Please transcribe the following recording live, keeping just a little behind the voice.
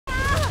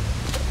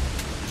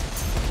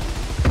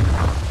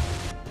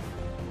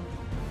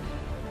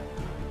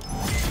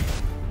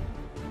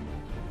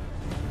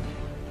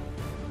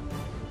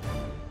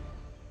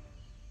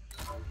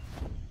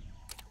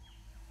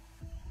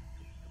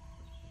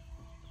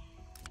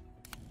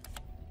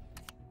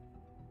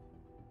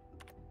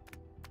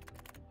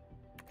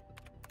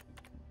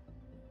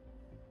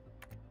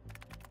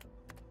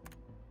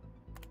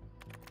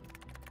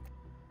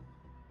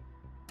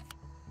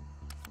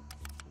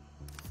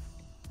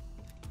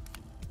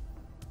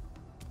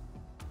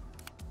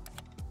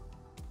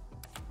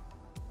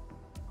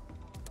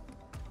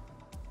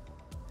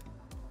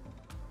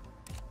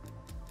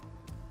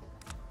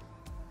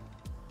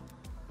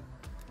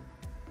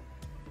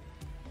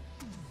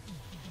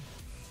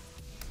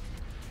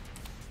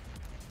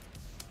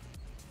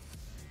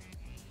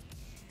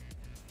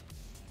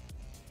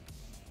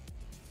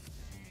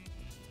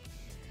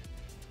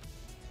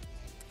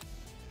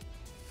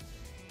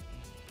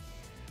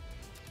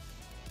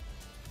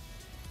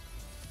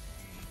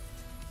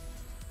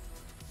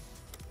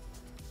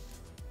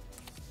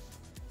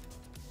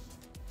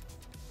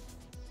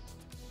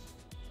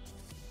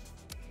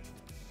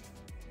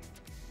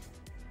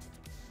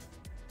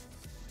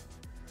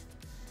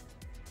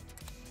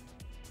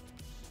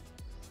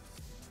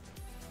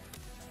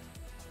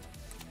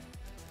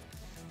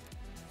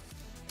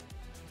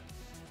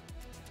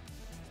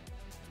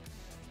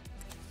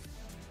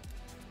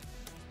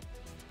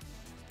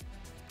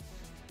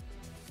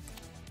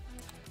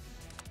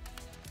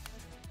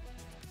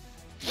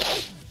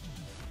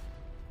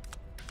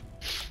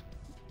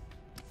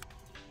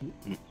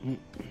Le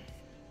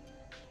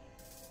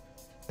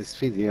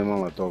sfide io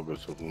non la tolgo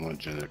su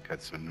l'omogeneo del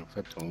cazzo, ne ho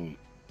fatto uno.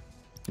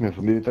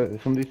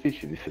 Sono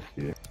difficili queste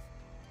sfide.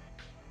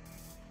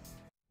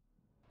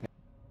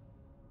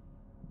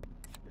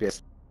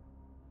 PS.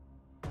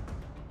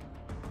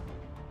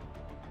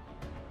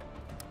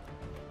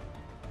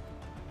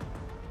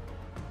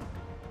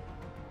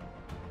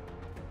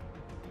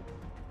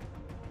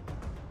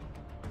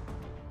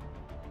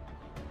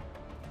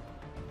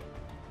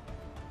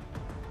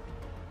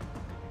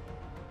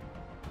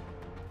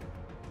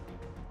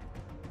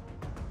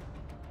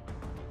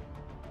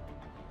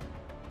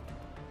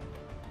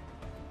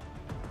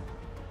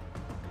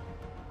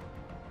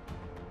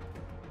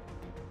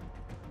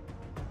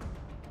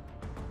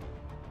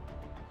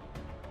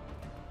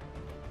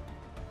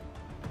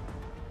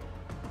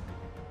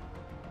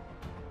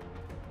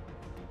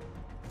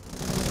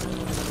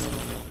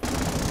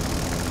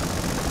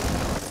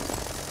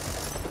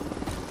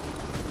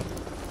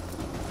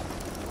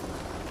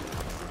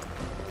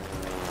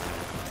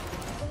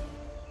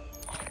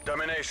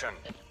 Domination.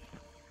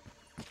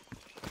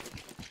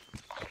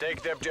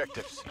 Take the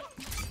objectives.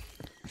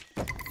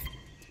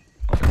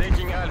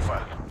 Taking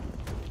Alpha.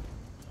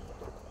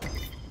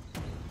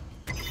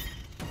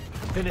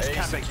 Finish A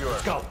camping. secure.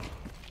 Let's go.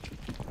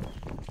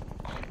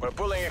 We're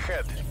pulling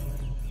ahead.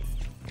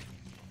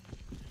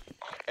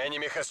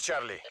 Enemy has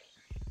Charlie.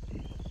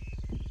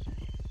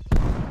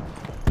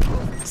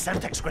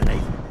 Semtex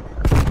grenade.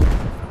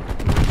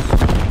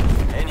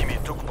 Enemy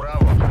took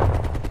Bravo.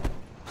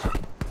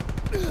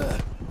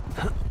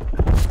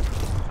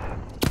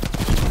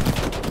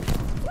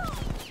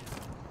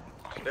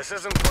 This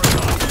isn't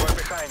personal. We're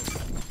behind.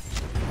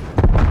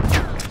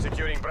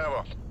 Securing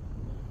Bravo.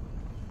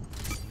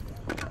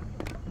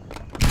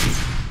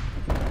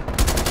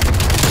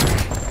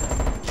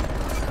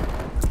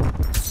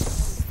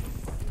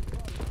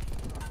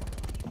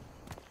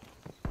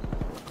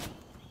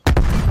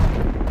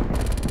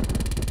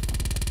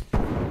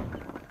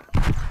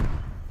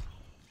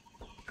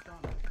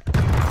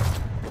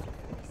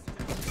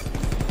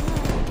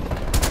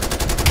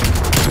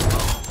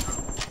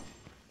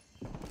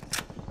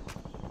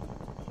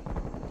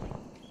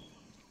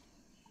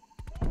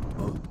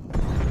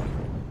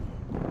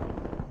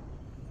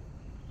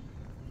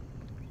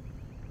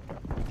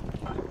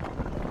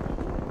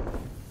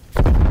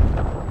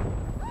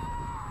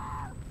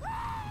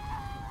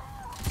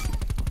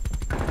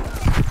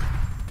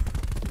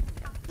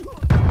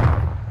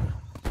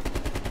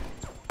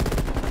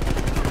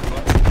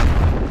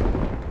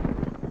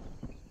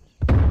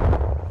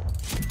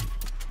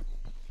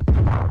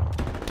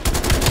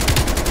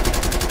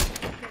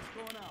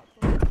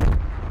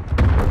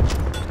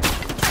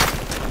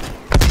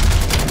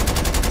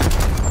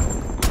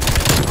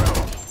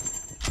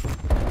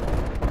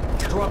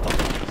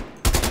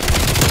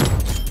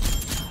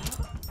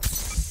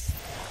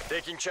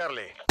 Taking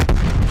Charlie.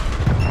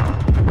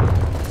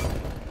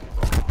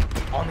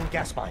 On in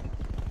gas mine.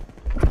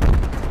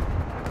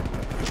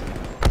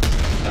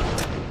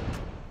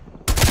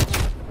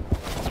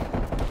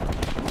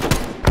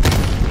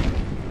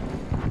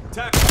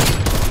 Attack!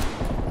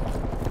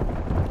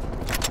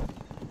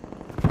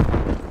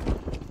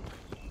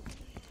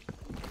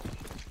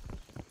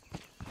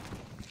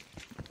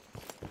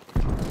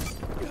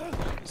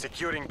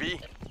 Securing B.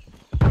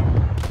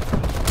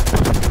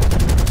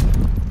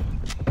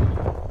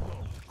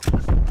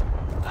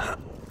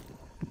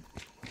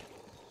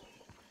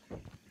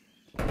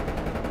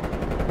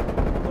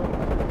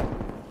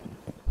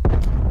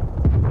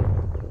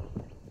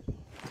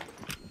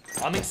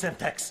 Arming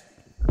Semtex.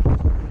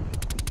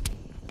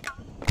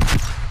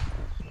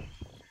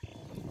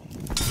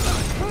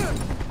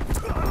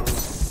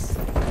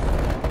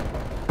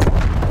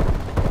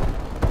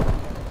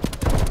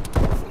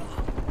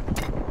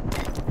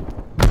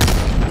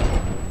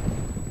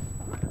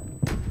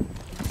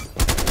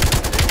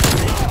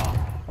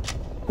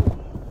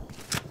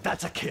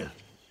 That's a kill.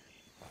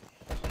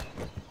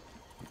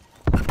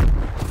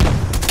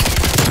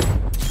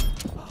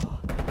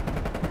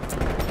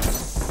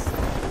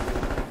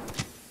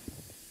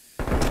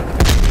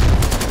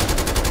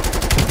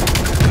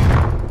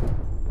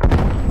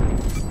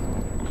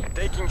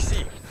 Taking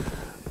C.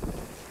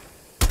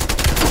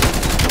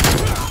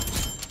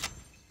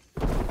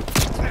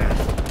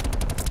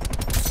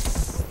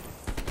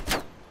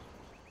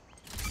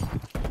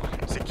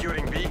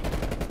 Securing B.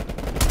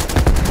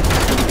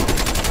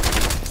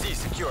 C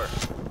secure.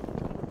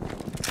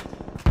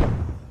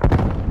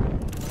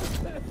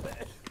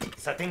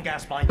 Setting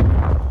gas mine.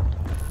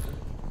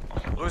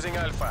 Losing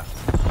Alpha.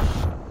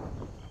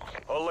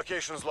 All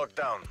locations locked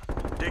down.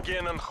 Dig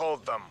in and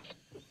hold them.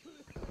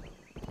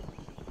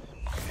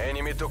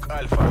 Enemy took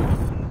Alpha.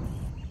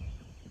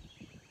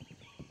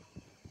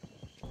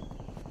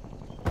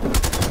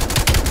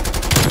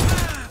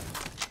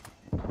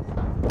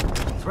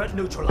 Threat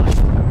neutralized.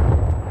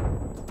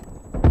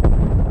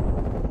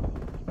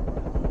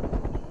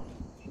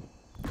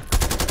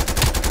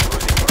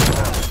 Losing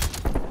Bravo.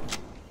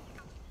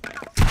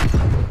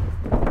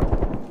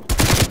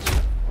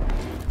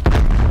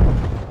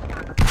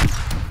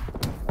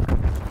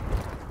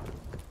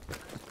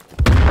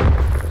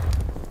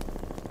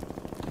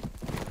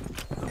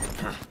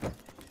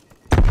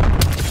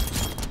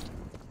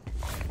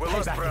 We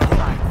lost Payback Bravo. is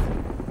live.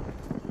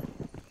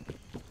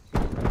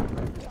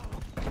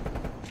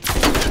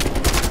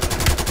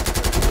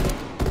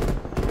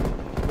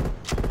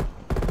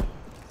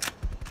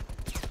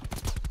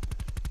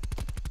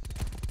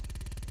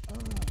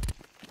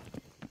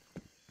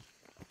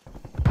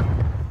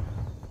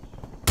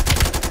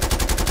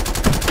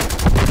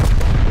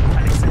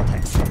 Planting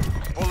Semtex.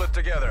 Pull it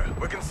together.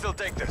 We can still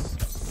take this.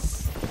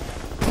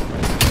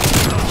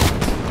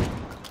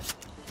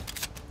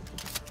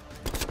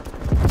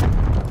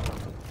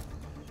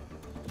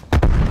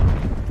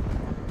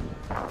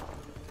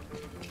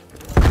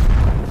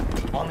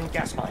 Arming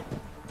gas mine.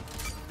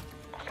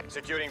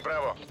 Securing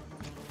Bravo.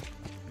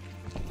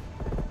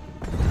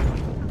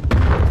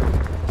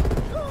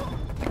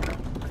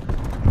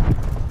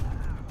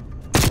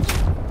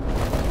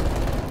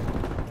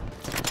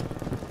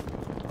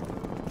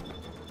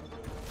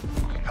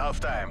 Half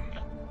time.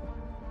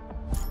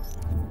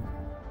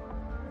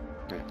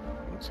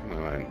 What's in my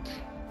mind?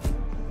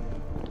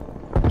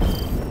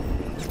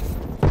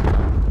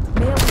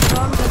 Male is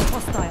armed and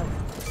hostile.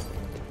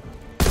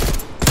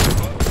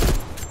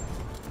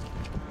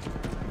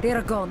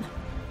 They're gone.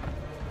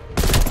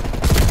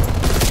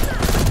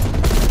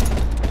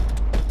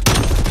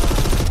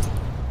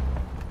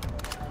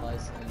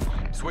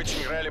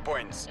 Switching rally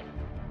points.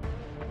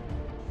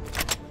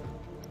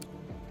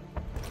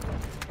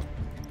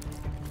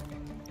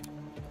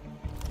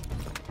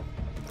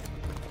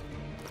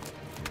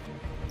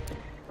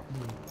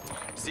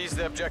 Seize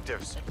the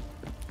objectives.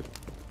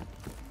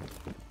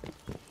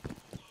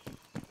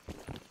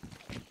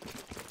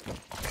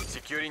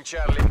 Securing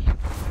Charlie.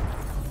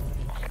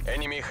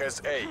 Enemy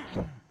has A.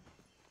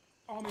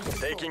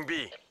 Taking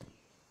B.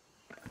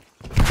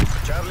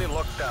 Charlie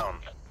locked down.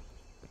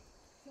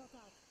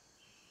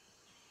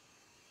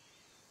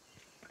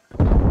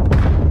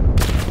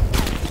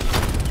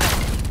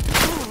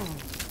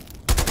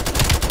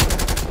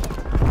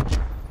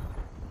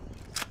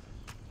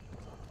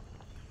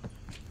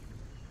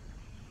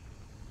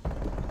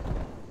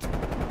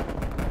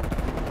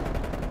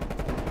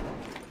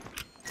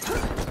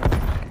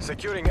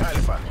 Securing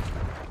Alpha.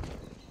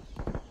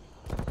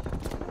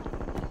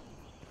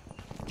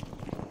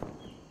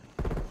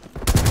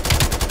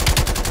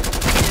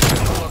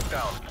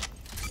 Lockdown.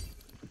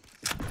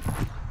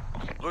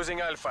 Losing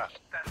Alpha.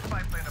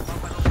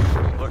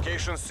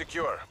 Location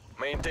secure.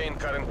 Maintain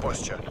current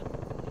posture.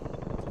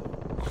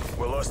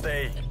 We lost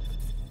A.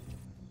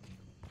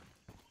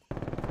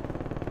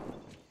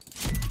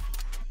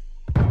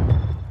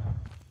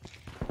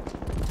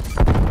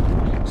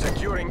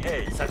 Securing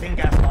A. Setting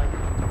gas mine.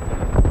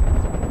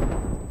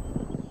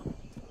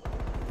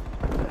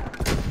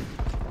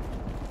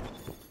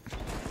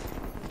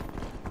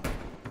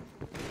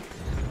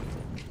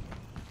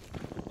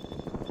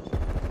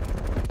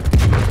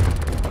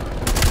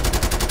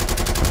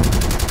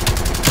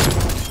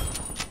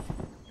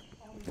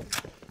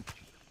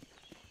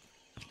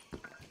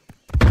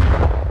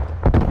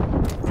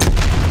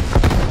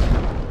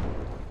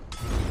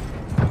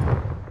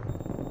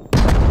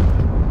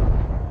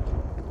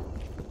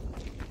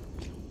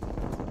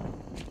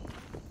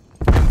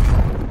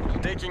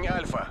 Taking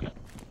Alpha.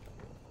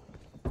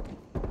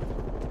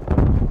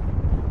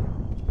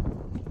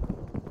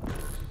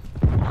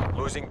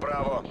 Losing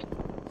Bravo.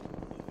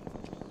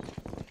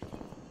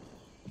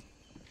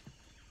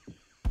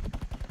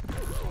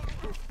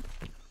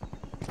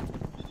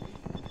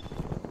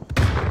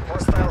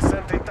 Hostile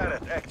sentry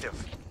turret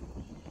active.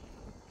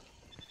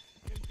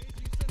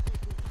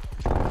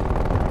 We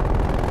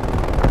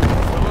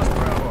lost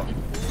Bravo.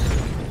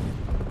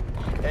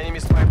 Enemy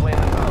spy plane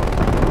inbound.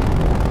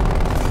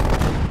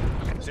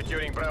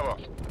 Securing Bravo.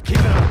 Keep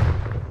it up.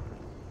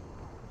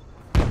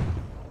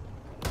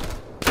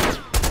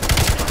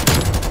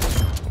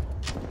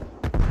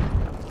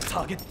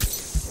 Target.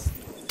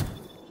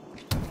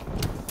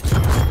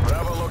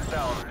 Bravo locked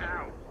down.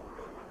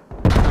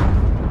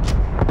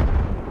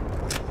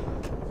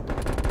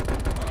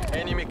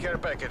 Enemy care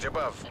package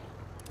above.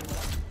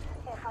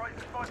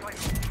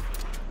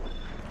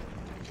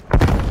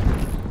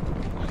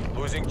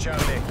 Losing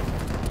Charlie.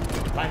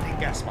 Planting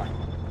gas mine.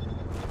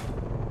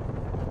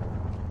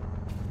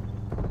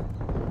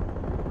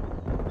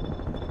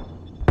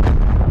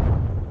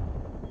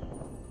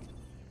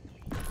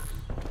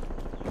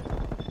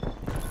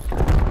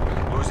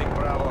 Losing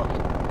Bravo.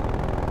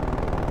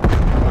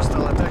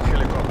 Hostile attack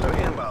helicopter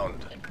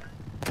inbound.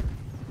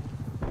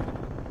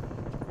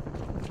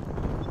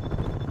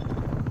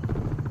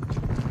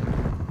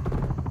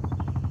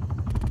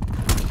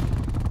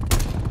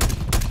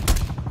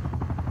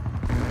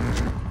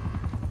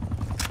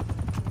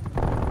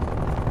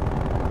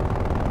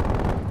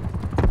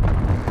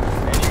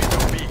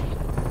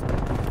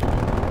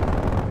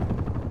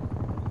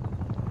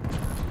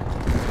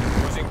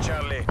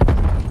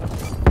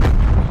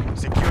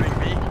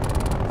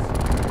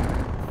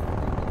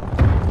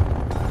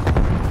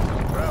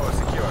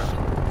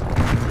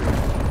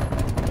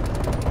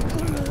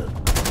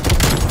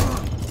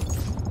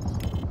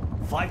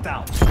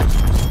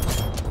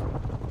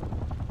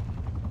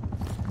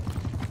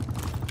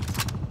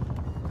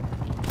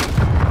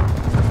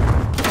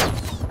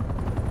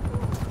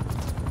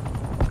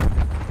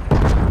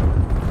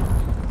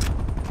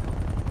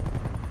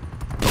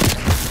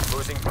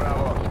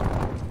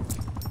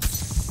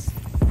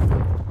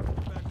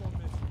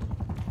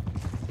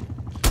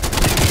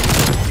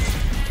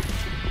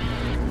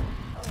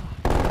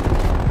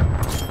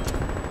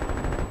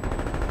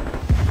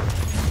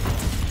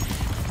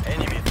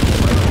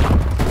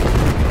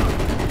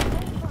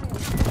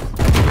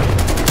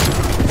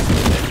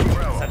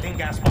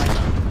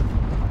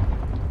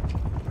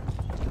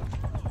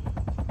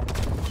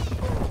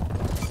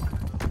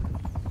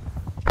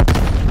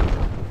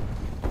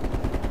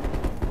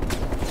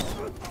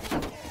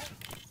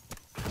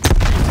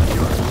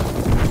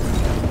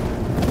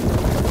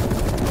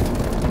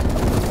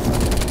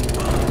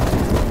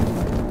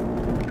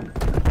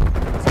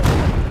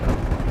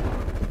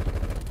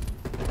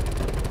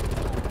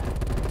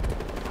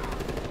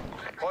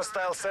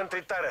 Hostile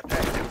sentry turret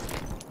active.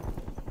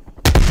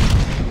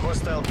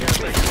 Hostile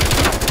caretaker.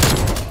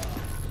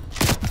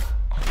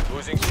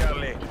 Losing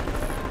Charlie.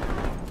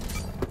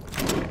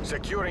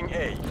 Securing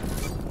A.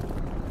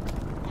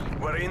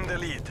 We're in the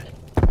lead.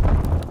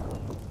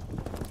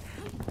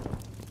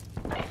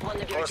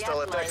 One of your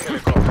Hostile gas attack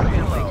lines helicopter is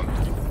inbound.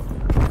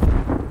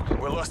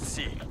 We lost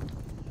C.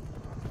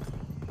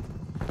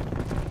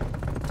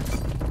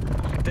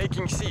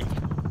 Taking C.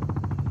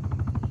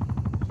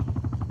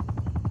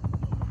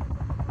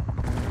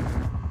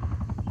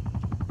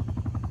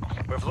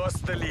 We've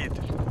lost the lead.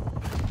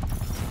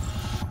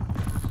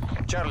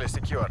 Charlie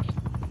secured.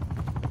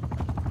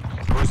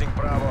 Losing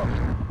Bravo.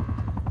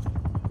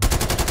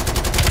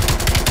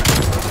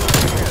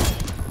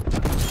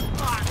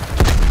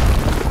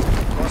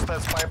 Hostile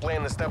spy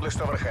plane established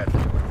overhead.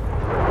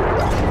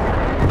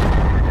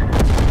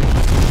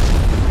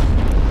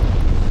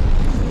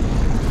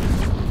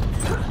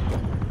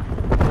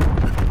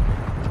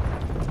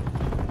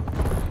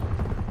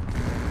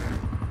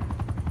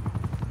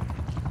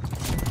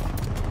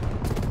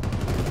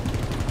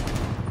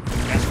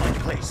 Gas mine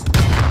placed.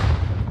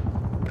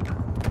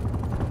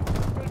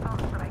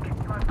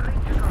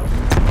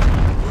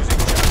 Losing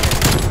Charlie.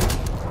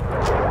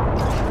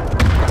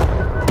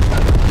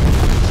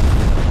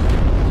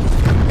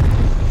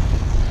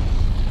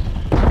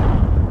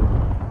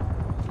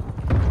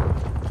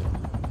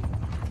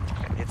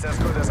 It's as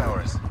good as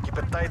ours. Keep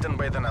it tight and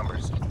by the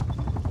numbers.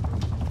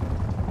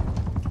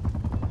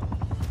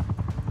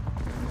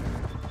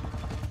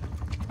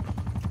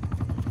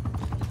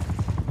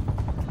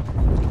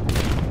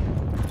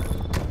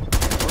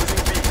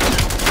 Losing B.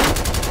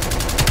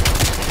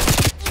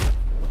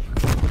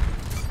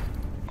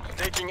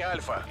 Taking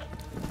Alpha.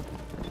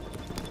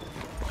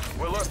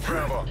 We lost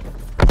Bravo.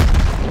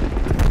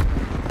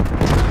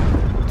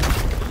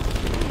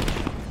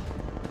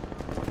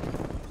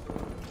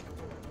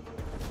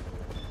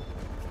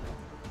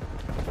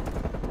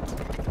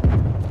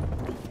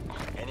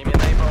 Enemy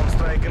napalm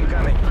strike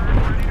incoming.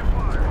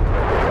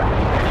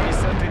 Enemy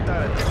sentry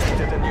turret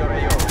detected in your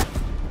AO.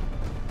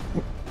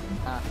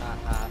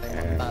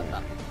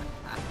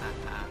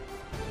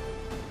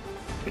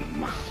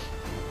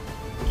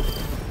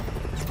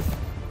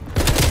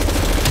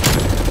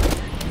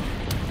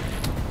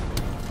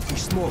 We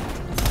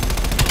smoked.